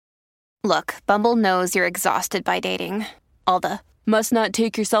Look, Bumble knows you're exhausted by dating. All the must not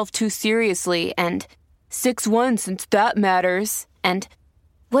take yourself too seriously and 6'1" since that matters. And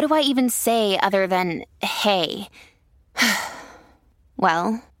what do I even say other than hey?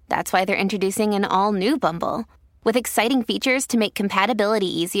 Well, that's why they're introducing an all-new Bumble with exciting features to make compatibility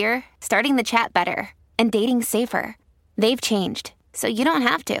easier, starting the chat better, and dating safer. They've changed, so you don't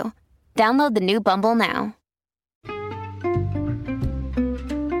have to. Download the new Bumble now.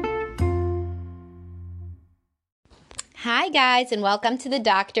 Hi guys, and welcome to the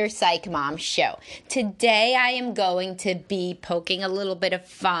Dr. Psych Mom Show. Today I am going to be poking a little bit of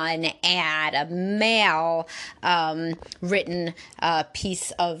fun at a male written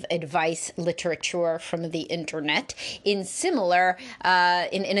piece of advice literature from the internet in a similar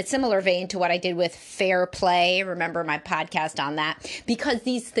vein to what I did with Fair Play. Remember my podcast on that? Because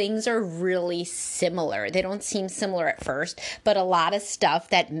these things are really similar. They don't seem similar at first, but a lot of stuff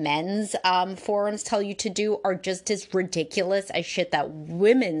that men's forums tell you to do are just as ridiculous as shit that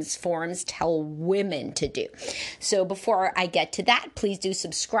women's forums tell women to do. So before I get to that, please do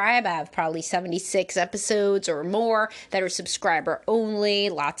subscribe. I have probably 76 episodes or more that are subscriber only.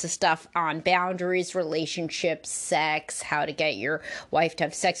 Lots of stuff on boundaries, relationships, sex, how to get your wife to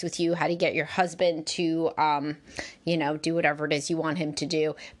have sex with you, how to get your husband to, do whatever it is you want him to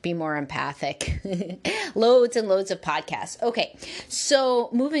do, be more empathic. Loads and loads of podcasts. Okay, so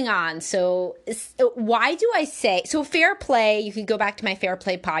moving on. So why do I say, so Fair Play, you can go back to my Fair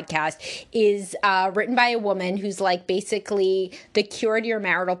Play podcast, is written by a woman who's like basically the cure to your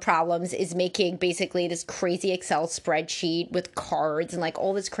marital problems is making basically this crazy Excel spreadsheet with cards and like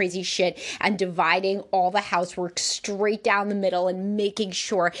all this crazy shit and dividing all the housework straight down the middle and making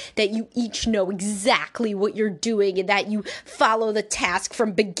sure that you each know exactly what you're doing and that you follow the task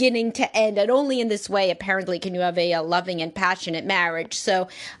from beginning to end. And only in this way, apparently, can you have a loving and passionate marriage. So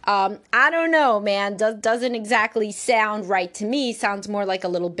I don't know, man. Doesn't exactly sound right to me. Sounds more like a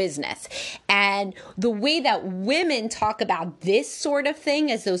little business. And the way that women talk about this sort of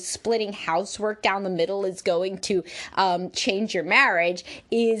thing as though splitting housework down the middle is going to change your marriage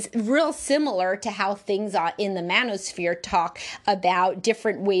is real similar to how things in the manosphere talk about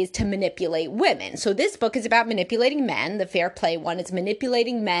different ways to manipulate women. So this book is about manipulating men. The Fair Play one is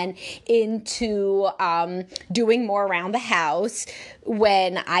manipulating men into doing more around the house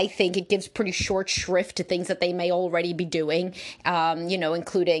when I think it gives pretty short shrift to things that they may already be doing,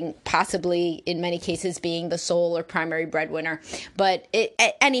 including possibly in many cases being the sole or primary breadwinner. But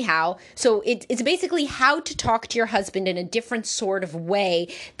anyhow, so it's basically how to talk to your husband in a different sort of way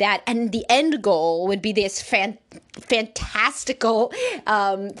and the end goal would be this fantastical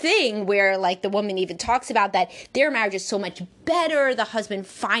thing where like the woman even talks about that their marriage is so much better. The husband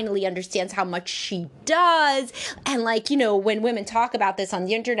finally understands how much she does. And like, when women talk about this on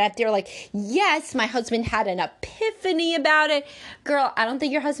the internet, they're like, yes, my husband had an epiphany about it. Girl, I don't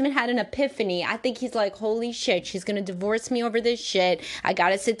think your husband had an epiphany. I think he's like, holy shit, she's going to divorce me over this shit. I got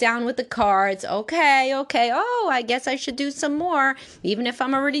to sit down with the cards. Okay. Oh, I guess I should do some more, even if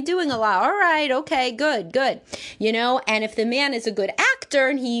I'm already doing a lot. All right. Okay, good. And if the man is a good actor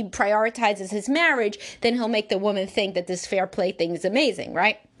and he prioritizes his marriage, then he'll make the woman think that this Fair Play thing is amazing,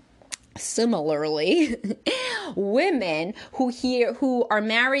 right? Similarly, women who are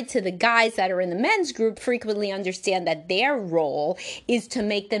married to the guys that are in the men's group frequently understand that their role is to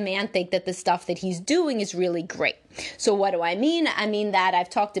make the man think that the stuff that he's doing is really great. So what do I mean? I mean that I've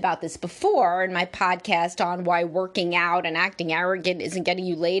talked about this before in my podcast on why working out and acting arrogant isn't getting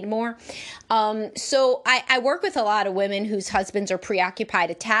you laid more. So I work with a lot of women whose husbands are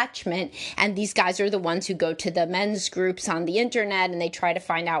preoccupied attachment, and these guys are the ones who go to the men's groups on the internet and they try to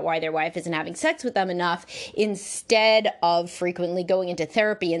find out why their wife isn't having sex with them enough instead of frequently going into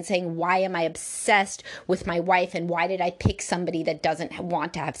therapy and saying, why am I obsessed with my wife and why did I pick somebody that doesn't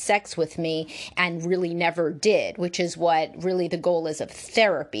want to have sex with me and really never did? Which is what really the goal is of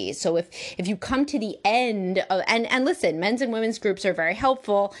therapy. So if you come to the end of, and listen, men's and women's groups are very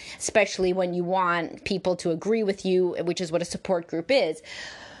helpful, especially when you want people to agree with you, which is what a support group is.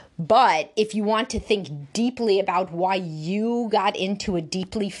 But if you want to think deeply about why you got into a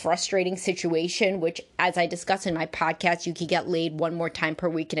deeply frustrating situation, which as I discuss in my podcast, you can get laid one more time per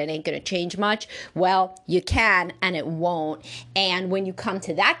week and it ain't going to change much. Well, you can and it won't. And when you come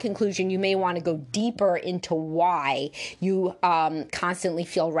to that conclusion, you may want to go deeper into why you constantly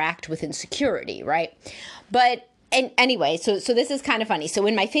feel racked with insecurity, right? But and anyway, so this is kind of funny. So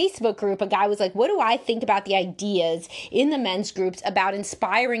in my Facebook group, a guy was like, what do I think about the ideas in the men's groups about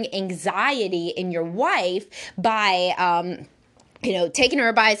inspiring anxiety in your wife by taking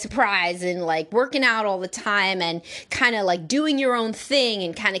her by surprise and like working out all the time and kind of like doing your own thing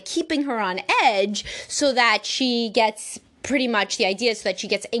and kind of keeping her on edge so that she gets pretty much the idea so that she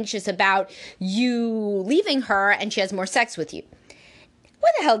gets anxious about you leaving her and she has more sex with you.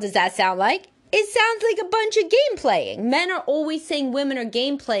 What the hell does that sound like? It sounds like a bunch of game playing. Men are always saying women are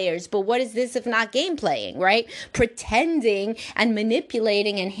game players, but what is this if not game playing, right? Pretending and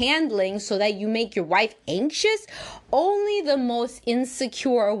manipulating and handling so that you make your wife anxious. Only the most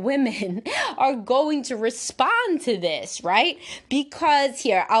insecure women are going to respond to this, right? Because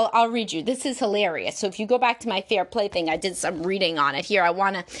here, I'll read you. This is hilarious. So if you go back to my fair play thing, I did some reading on it. Here,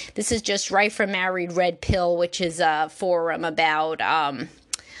 this is just right from Married Red Pill, which is a forum about,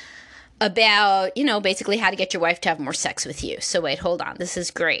 basically how to get your wife to have more sex with you. So wait, hold on. This is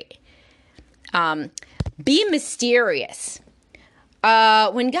great. Be mysterious.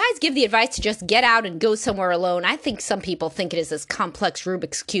 When guys give the advice to just get out and go somewhere alone, I think some people think it is this complex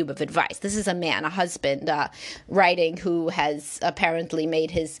Rubik's Cube of advice. This is a man, a husband, writing who has apparently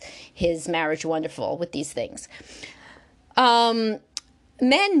made his marriage wonderful with these things. Men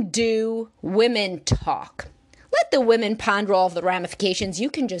do, women talk. Let the women ponder all of the ramifications. You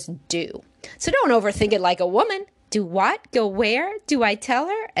can just do. So don't overthink it like a woman. Do what? Go where? Do I tell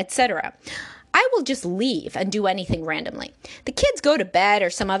her? Etc. I will just leave and do anything randomly. The kids go to bed or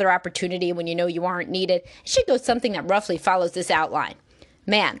some other opportunity when you know you aren't needed. It should go something that roughly follows this outline.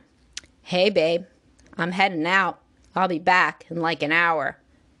 Man, hey babe, I'm heading out. I'll be back in like an hour.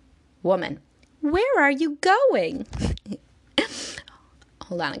 Woman, where are you going?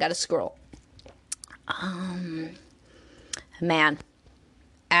 Hold on, I gotta scroll. Man,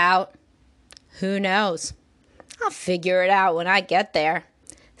 out. Who knows? I'll figure it out when I get there.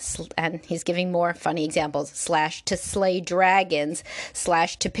 And he's giving more funny examples. / to slay dragons, /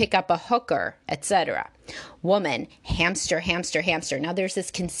 to pick up a hooker, etc. Woman, hamster, hamster, hamster. Now there's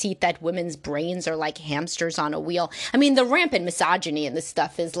this conceit that women's brains are like hamsters on a wheel. I mean, the rampant misogyny in this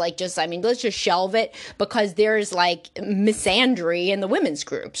stuff is like let's just shelve it because there's like misandry in the women's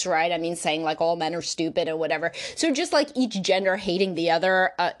groups, right? I mean, saying like all men are stupid and whatever. So just like each gender hating the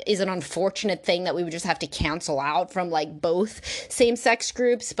other is an unfortunate thing that we would just have to cancel out from like both same-sex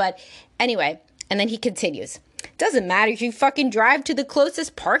groups. But anyway, and then he continues. Doesn't matter if you fucking drive to the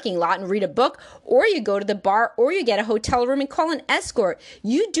closest parking lot and read a book, or you go to the bar, or you get a hotel room and call an escort.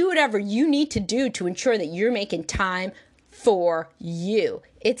 You do whatever you need to do to ensure that you're making time for you.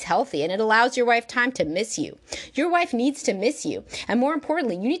 It's healthy and it allows your wife time to miss you. Your wife needs to miss you. And more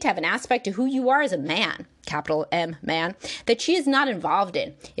importantly, you need to have an aspect to who you are as a man, capital M, man, that she is not involved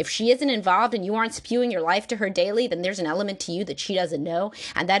in. If she isn't involved and you aren't spewing your life to her daily, then there's an element to you that she doesn't know,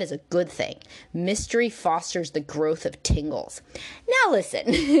 and that is a good thing. Mystery fosters the growth of tingles. Now listen.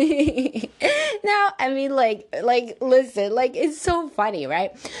 Now, I mean, listen, it's so funny,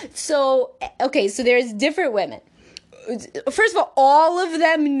 right? So, okay, so there's different women. First of all of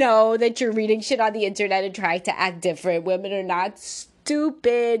them know that you're reading shit on the internet and trying to act different. Women are not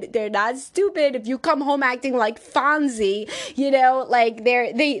stupid. They're not stupid. If you come home acting like Fonzie,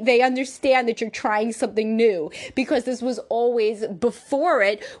 they understand that you're trying something new, because this was always, before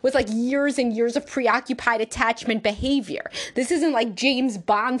it was like years and years of preoccupied attachment behavior. This isn't like James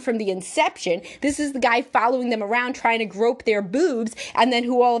Bond from the inception. This is the guy following them around trying to grope their boobs, and then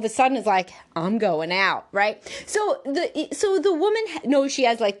who all of a sudden is like, I'm going out, right? So the woman knows she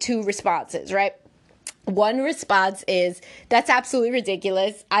has like two responses, right? One response is, that's absolutely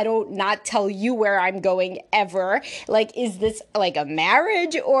ridiculous. I don't not tell you where I'm going ever. Like, is this like a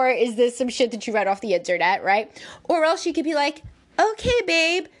marriage, or is this some shit that you read off the internet, right? Or else she could be like, okay,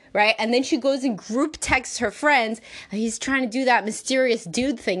 babe, right? And then she goes and group texts her friends. He's trying to do that mysterious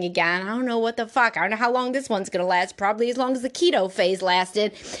dude thing again. I don't know what the fuck. I don't know how long this one's going to last. Probably as long as the keto phase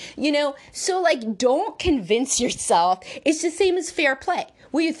lasted. So like, don't convince yourself. It's the same as fair play.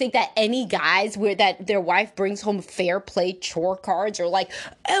 Will you think that any guys where that their wife brings home fair play chore cards are like,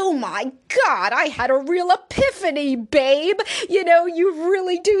 oh my God, I had a real epiphany, babe. You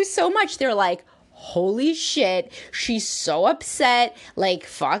really do so much. They're like, holy shit, she's so upset. Like,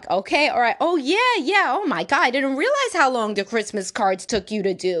 fuck, okay, all right. Oh, yeah, oh my God, I didn't realize how long the Christmas cards took you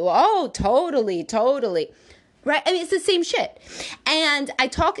to do. Oh, totally. Right? I mean, it's the same shit. And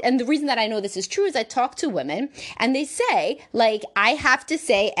the reason that I know this is true is I talk to women and they say, like, I have to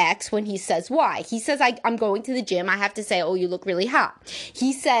say X when he says Y. He says, I'm going to the gym. I have to say, oh, you look really hot.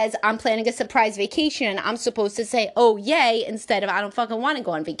 He says, I'm planning a surprise vacation, and I'm supposed to say, oh, yay, instead of, I don't fucking want to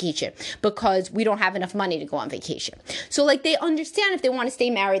go on vacation because we don't have enough money to go on vacation. So, like, they understand if they want to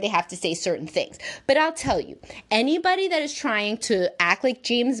stay married, they have to say certain things. But I'll tell you, anybody that is trying to act like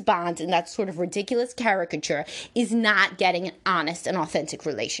James Bond in that sort of ridiculous caricature is not getting an honest and authentic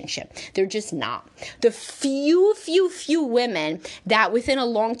relationship. They're just not. The few women that within a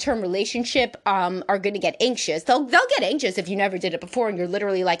long-term relationship are going to get anxious. They'll get anxious if you never did it before and you're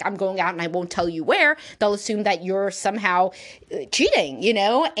literally like, I'm going out and I won't tell you where. They'll assume that you're somehow cheating,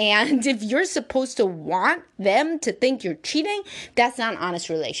 and if you're supposed to want them to think you're cheating, that's not an honest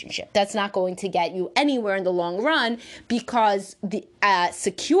relationship. That's not going to get you anywhere in the long run, because the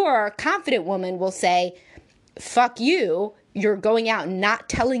secure, confident woman will say, fuck you, you're going out and not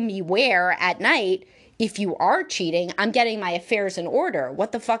telling me where at night. If you are cheating, I'm getting my affairs in order.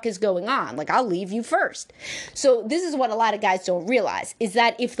 What the fuck is going on? Like, I'll leave you first. So this is what a lot of guys don't realize, is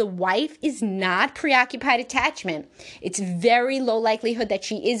that if the wife is not preoccupied attachment, it's very low likelihood that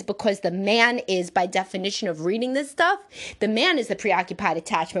she is, because the man is, by definition of reading this stuff, the man is the preoccupied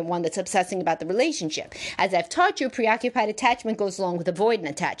attachment one that's obsessing about the relationship. As I've taught you, preoccupied attachment goes along with avoidant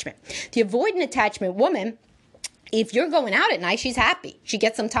attachment. The avoidant attachment woman, if you're going out at night, she's happy. She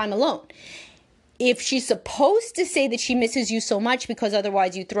gets some time alone. If she's supposed to say that she misses you so much because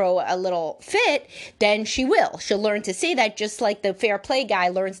otherwise you throw a little fit, then she will. She'll learn to say that, just like the fair play guy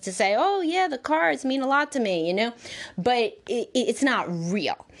learns to say, oh yeah, the cars mean a lot to me, but it's not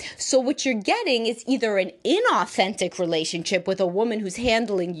real. So what you're getting is either an inauthentic relationship with a woman who's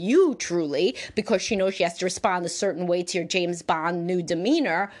handling you truly because she knows she has to respond a certain way to your James Bond new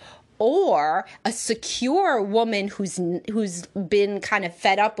demeanor, or a secure woman who's been kind of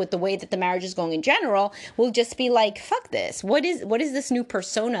fed up with the way that the marriage is going in general will just be like, fuck this. What is this new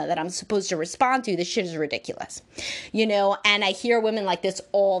persona that I'm supposed to respond to? This shit is ridiculous. And I hear women like this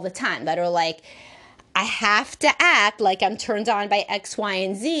all the time that are like, I have to act like I'm turned on by X, Y,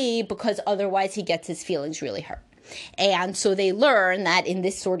 and Z because otherwise he gets his feelings really hurt. And so they learn that in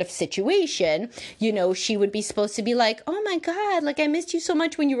this sort of situation, she would be supposed to be like, oh my God, like I missed you so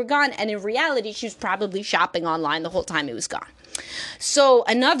much when you were gone. And in reality, she was probably shopping online the whole time he was gone. So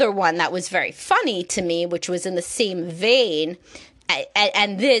another one that was very funny to me, which was in the same vein,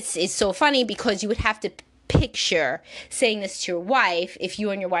 and this is so funny because you would have to picture saying this to your wife if you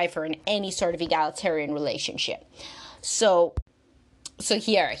and your wife are in any sort of egalitarian relationship. So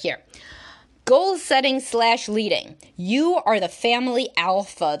here. Goal setting / leading. You are the family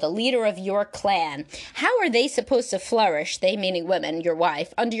alpha, the leader of your clan. How are they supposed to flourish, they meaning women, your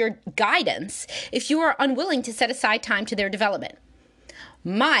wife, under your guidance if you are unwilling to set aside time to their development?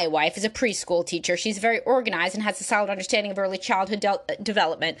 My wife is a preschool teacher. She's very organized and has a solid understanding of early childhood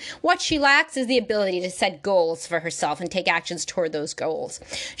development. What she lacks is the ability to set goals for herself and take actions toward those goals.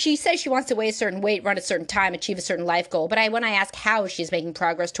 She says she wants to weigh a certain weight, run a certain time, achieve a certain life goal. But when I ask how she's making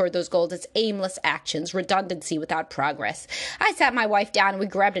progress toward those goals, it's aimless actions, redundancy without progress. I sat my wife down and we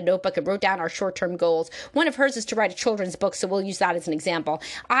grabbed a notebook and wrote down our short-term goals. One of hers is to write a children's book, so we'll use that as an example.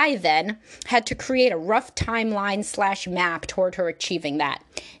 I then had to create a rough timeline / map toward her achieving that.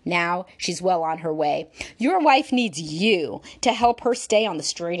 Now she's well on her way. Your wife needs you to help her stay on the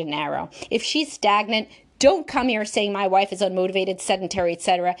straight and narrow. If she's stagnant, don't come here saying my wife is unmotivated, sedentary,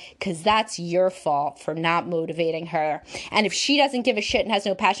 etc., because that's your fault for not motivating her. And if she doesn't give a shit and has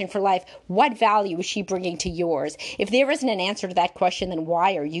no passion for life, what value is she bringing to yours? If there isn't an answer to that question, then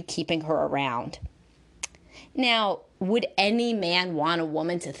why are you keeping her around? Now, would any man want a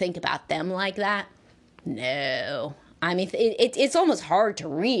woman to think about them like that? No. I mean, it's almost hard to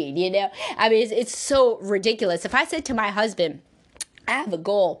read, I mean, it's so ridiculous. If I said to my husband, I have a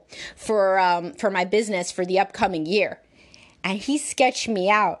goal for my business for the upcoming year, and he sketched me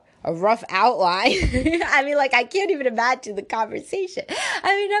out a rough outline. I mean, I can't even imagine the conversation.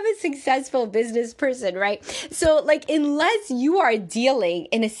 I mean, I'm a successful business person, right? So, unless you are dealing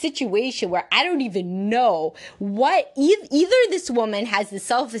in a situation where I don't even know what, either this woman has the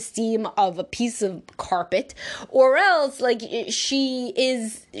self-esteem of a piece of carpet, or else,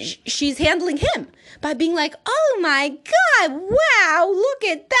 she's handling him by being like, oh my God, wow, look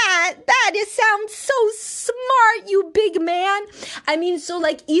at that. That sounds so smart, you big man. I mean, so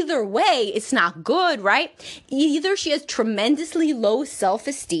either way, it's not good, right? Either she has tremendously low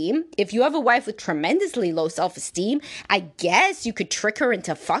self-esteem. If you have a wife with tremendously low self-esteem, I guess you could trick her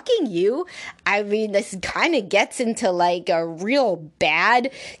into fucking you. I mean, this kind of gets into a real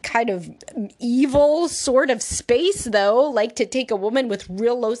bad kind of evil sort of space, though, to take a woman with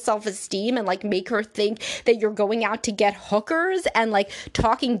real low self-esteem and make her think that you're going out to get hookers and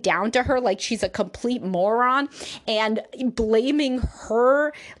talking down to her like she's a complete moron and blaming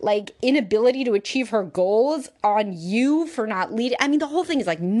her inability to achieve her goals on you for not leading. I mean, the whole thing is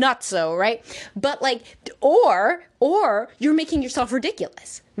nutso, right? But or or you're making yourself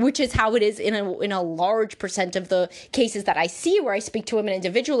ridiculous, which is how it is in a large percent of the cases that I see where I speak to women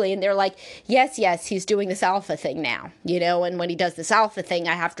individually, and they're like, yes, he's doing this alpha thing now, and when he does this alpha thing,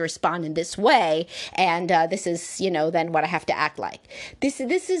 I have to respond in this way, and this is, then what I have to act like. This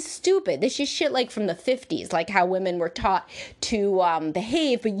is stupid. This is shit like from the 50s, like how women were taught to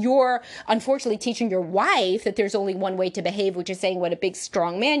behave, but you're unfortunately teaching your wife that there's only one way to behave, which is saying what a big,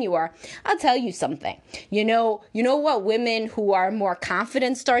 strong man you are. I'll tell you something. You know what women who are more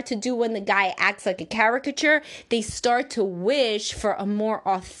confident start to do when the guy acts like a caricature? They start to wish for a more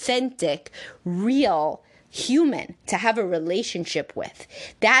authentic, real human to have a relationship with.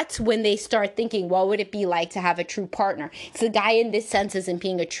 That's when they start thinking, what would it be like to have a true partner? So the guy in this sense isn't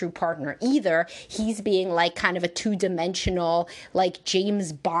being a true partner either. He's being like kind of a two-dimensional, like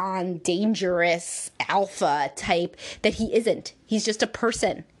James Bond, dangerous alpha type that he isn't. He's just a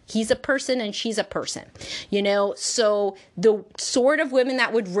person. He's a person and she's a person, So the sort of women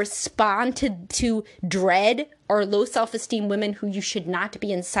that would respond to dread are low self-esteem women who you should not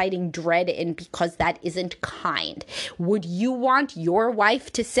be inciting dread in, because that isn't kind. Would you want your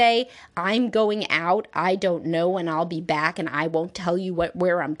wife to say, I'm going out, I don't know when I'll be back, and I won't tell you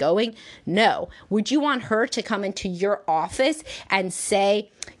where I'm going? No. Would you want her to come into your office and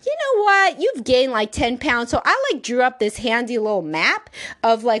say, you know what, you've gained like 10 pounds, so I drew up this handy little map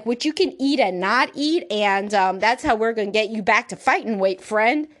of what you can eat and not eat, and that's how we're going to get you back to fighting weight,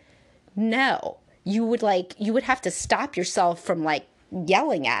 friend? No. You would have to stop yourself from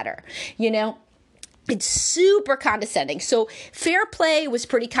yelling at her, It's super condescending. So Fair Play was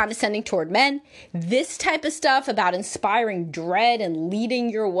pretty condescending toward men. This type of stuff about inspiring dread and leading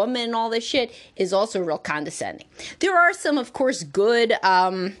your woman and all this shit is also real condescending. There are some, of course, good,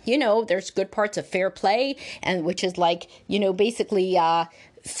 there's good parts of Fair Play, and which is basically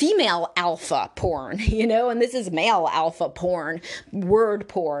female alpha porn, and this is male alpha porn, word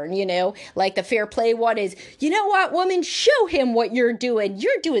porn, like the Fair Play one is, you know what, woman, show him what you're doing.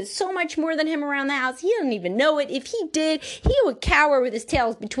 You're doing so much more than him around the house. He doesn't even know it. If he did, he would cower with his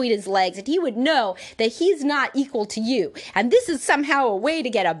tail between his legs, and he would know that he's not equal to you. And this is somehow a way to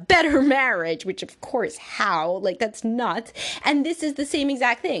get a better marriage, which of course, how? That's nuts. And this is the same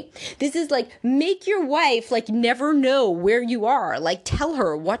exact thing. This is make your wife never know where you are. Tell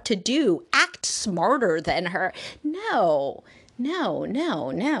her what to do. Act smarter than her. No. Don't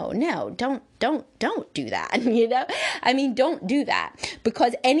do that. Don't do that,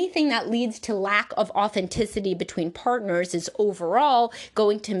 because anything that leads to lack of authenticity between partners is overall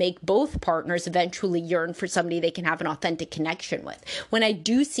going to make both partners eventually yearn for somebody they can have an authentic connection with. When I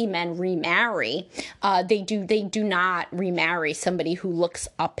do see men remarry, they do not remarry somebody who looks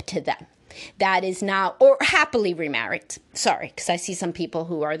up to them. That is not, or happily remarried. Sorry, because I see some people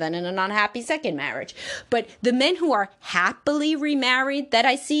who are then in an unhappy second marriage. But the men who are happily remarried that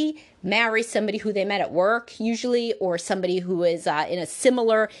I see marry somebody who they met at work usually, or somebody who is in a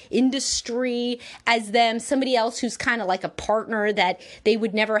similar industry as them, somebody else who's kind of like a partner that they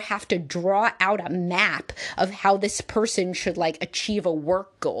would never have to draw out a map of how this person should achieve a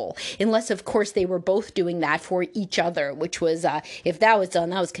work goal, unless of course they were both doing that for each other, which was if that was done,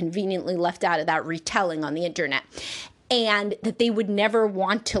 that was conveniently left out of that retelling on the internet. And that they would never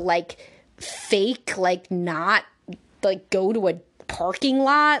want to fake not go to a parking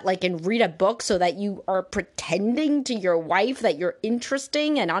lot and read a book so that you are pretending to your wife that you're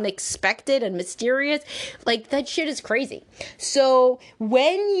interesting and unexpected and mysterious. That shit is crazy. So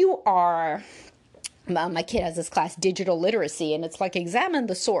when you are my kid has this class, digital literacy, and it's examine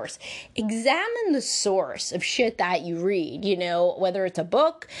the source. Examine the source of shit that you read, whether it's a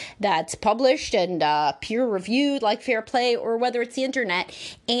book that's published and peer-reviewed like Fair Play, or whether it's the internet,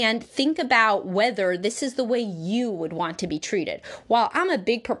 and think about whether this is the way you would want to be treated. While I'm a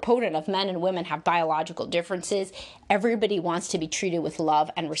big proponent of men and women have biological differences, everybody wants to be treated with love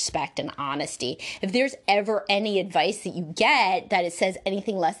and respect and honesty. If there's ever any advice that you get that it says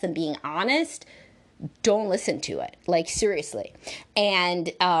anything less than being honest, don't listen to it. Seriously. And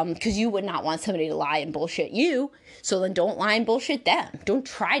because you would not want somebody to lie and bullshit you. So then don't lie and bullshit them. Don't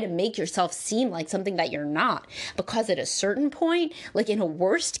try to make yourself seem like something that you're not. Because at a certain point, in a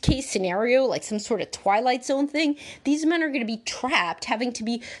worst case scenario, some sort of Twilight Zone thing, these men are going to be trapped having to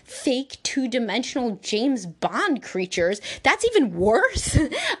be fake two-dimensional James Bond creatures. That's even worse.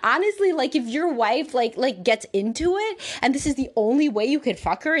 Honestly, if your wife gets into it, and this is the only way you could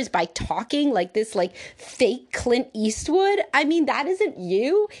fuck her is by talking this like fake Clint Eastwood, I mean, that isn't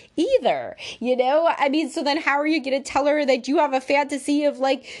you either, you know? I mean, so then how are you going to tell her that you have a fantasy of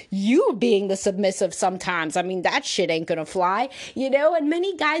like you being the submissive sometimes? I mean, that shit ain't going to fly, you know? And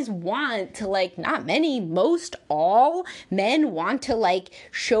many guys want to, like, not many, most all men want to like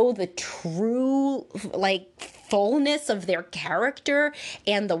show the true like fullness of their character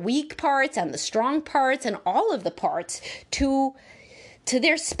and the weak parts and the strong parts and all of the parts to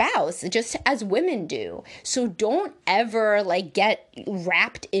their spouse, just as women do. So don't ever like get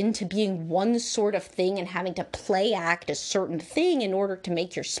wrapped into being one sort of thing and having to play act a certain thing in order to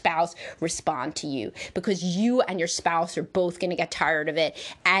make your spouse respond to you, because you and your spouse are both going to get tired of it.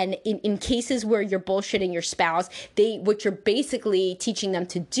 And in cases where you're bullshitting your spouse, what you're basically teaching them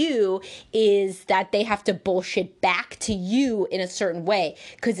to do is that they have to bullshit back to you in a certain way,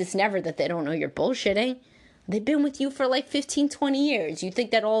 because it's never that they don't know you're bullshitting. They've been with you for like 15, 20 years. You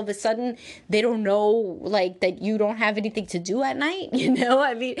think that all of a sudden they don't know, like, that you don't have anything to do at night? You know,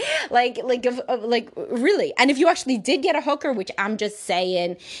 I mean, like really. And if you actually did get a hooker, which I'm just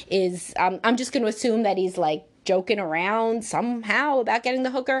saying is, I'm just going to assume that he's like joking around somehow about getting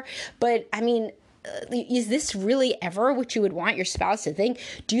the hooker. But I mean, is this really ever what you would want your spouse to think?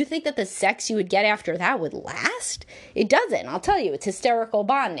 Do you think that the sex you would get after that would last? It doesn't. I'll tell you, it's hysterical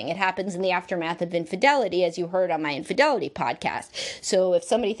bonding. It happens in the aftermath of infidelity, as you heard on my infidelity podcast. So if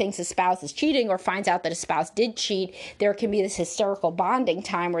somebody thinks a spouse is cheating or finds out that a spouse did cheat, there can be this hysterical bonding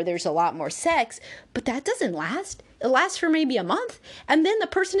time where there's a lot more sex, but that doesn't last. It lasts for maybe a month, and then the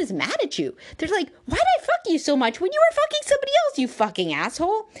person is mad at you. They're like, why did I fuck you so much when you were fucking somebody else, you fucking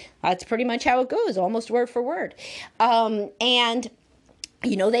asshole? That's pretty much how it goes, almost word for word. And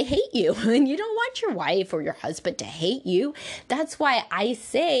you know, they hate you, and you don't want your wife or your husband to hate you. That's why I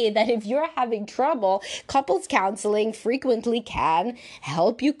say that if you're having trouble, couples counseling frequently can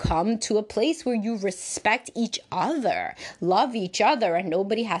help you come to a place where you respect each other, love each other, and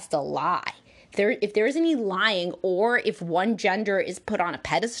nobody has to lie. If there is any lying, or if one gender is put on a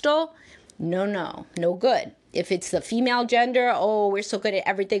pedestal, no good. If it's the female gender, oh, we're so good at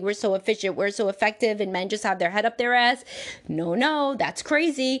everything, we're so efficient, we're so effective, and men just have their head up their ass, no, that's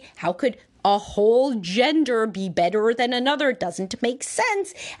crazy. How could a whole gender be better than another? It doesn't make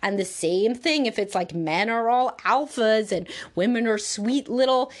sense. And the same thing if it's like men are all alphas and women are sweet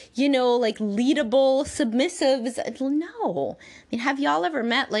little, you know, like leadable submissives. No. I mean, have y'all ever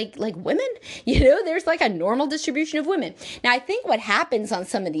met like women? You know, there's like a normal distribution of women. Now, I think what happens on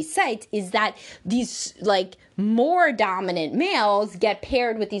some of these sites is that these like more dominant males get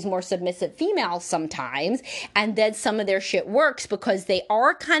paired with these more submissive females sometimes, and then some of their shit works because they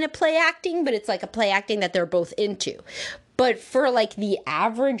are kind of play acting, but it's like a play acting that they're both into. But for like the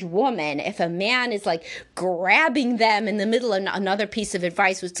average woman, if a man is like grabbing them in the middle, and another piece of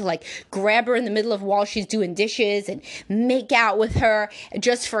advice was to like grab her in the middle of while she's doing dishes and make out with her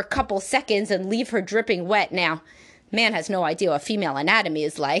just for a couple seconds and leave her dripping wet. Now, man has no idea what female anatomy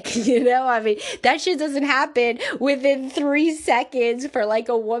is like, you know? I mean, that shit doesn't happen within 3 seconds for like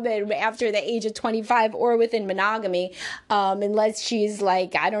a woman after the age of 25 or within monogamy, unless she's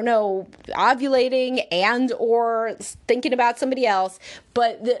like, I don't know, ovulating and or thinking about somebody else.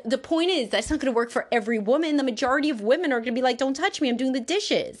 But the point is, that's not going to work for every woman. The majority of women are going to be like, don't touch me, I'm doing the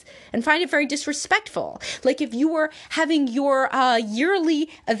dishes, and find it very disrespectful. Like if you were having your yearly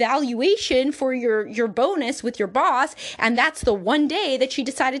evaluation for your bonus with your boss, and that's the one day that she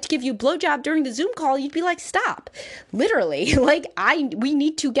decided to give you a blowjob during the Zoom call, you'd be like, stop. Literally, like, we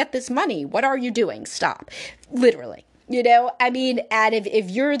need to get this money. What are you doing? Stop. Literally. You know, I mean, and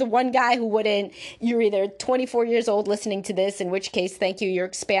if you're the one guy who wouldn't, you're either 24 years old listening to this, in which case, thank you, you're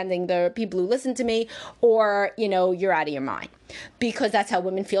expanding the people who listen to me, or, you know, you're out of your mind. Because that's how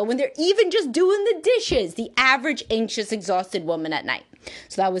women feel when they're even just doing the dishes. The average anxious, exhausted woman at night.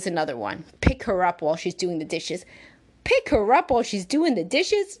 So that was another one. Pick her up while she's doing the dishes. Pick her up while she's doing the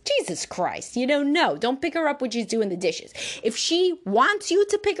dishes? Jesus Christ. You know, no, don't pick her up when she's doing the dishes. If she wants you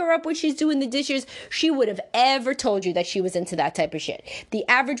to pick her up when she's doing the dishes, she would have ever told you that she was into that type of shit. The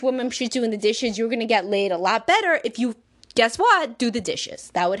average woman, if she's doing the dishes, you're going to get laid a lot better if you, guess what, do the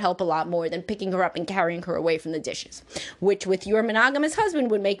dishes. That would help a lot more than picking her up and carrying her away from the dishes, which with your monogamous husband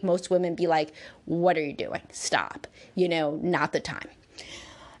would make most women be like, what are you doing? Stop. You know, not the time.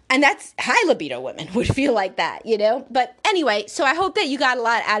 And that's high libido women would feel like that, you know? But anyway, so I hope that you got a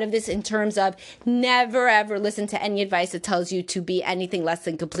lot out of this in terms of never, ever listen to any advice that tells you to be anything less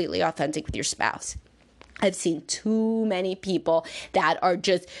than completely authentic with your spouse. I've seen too many people that are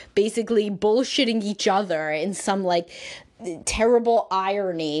just basically bullshitting each other in some like terrible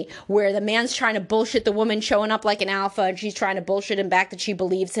irony where the man's trying to bullshit the woman showing up like an alpha, and she's trying to bullshit him back that she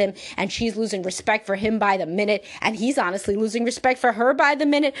believes him, and she's losing respect for him by the minute, and he's honestly losing respect for her by the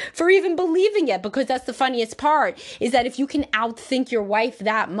minute for even believing it, because that's the funniest part, is that if you can outthink your wife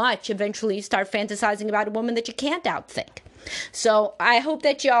that much, eventually you start fantasizing about a woman that you can't outthink. So I hope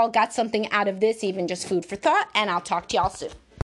that y'all got something out of this, even just food for thought, and I'll talk to y'all soon.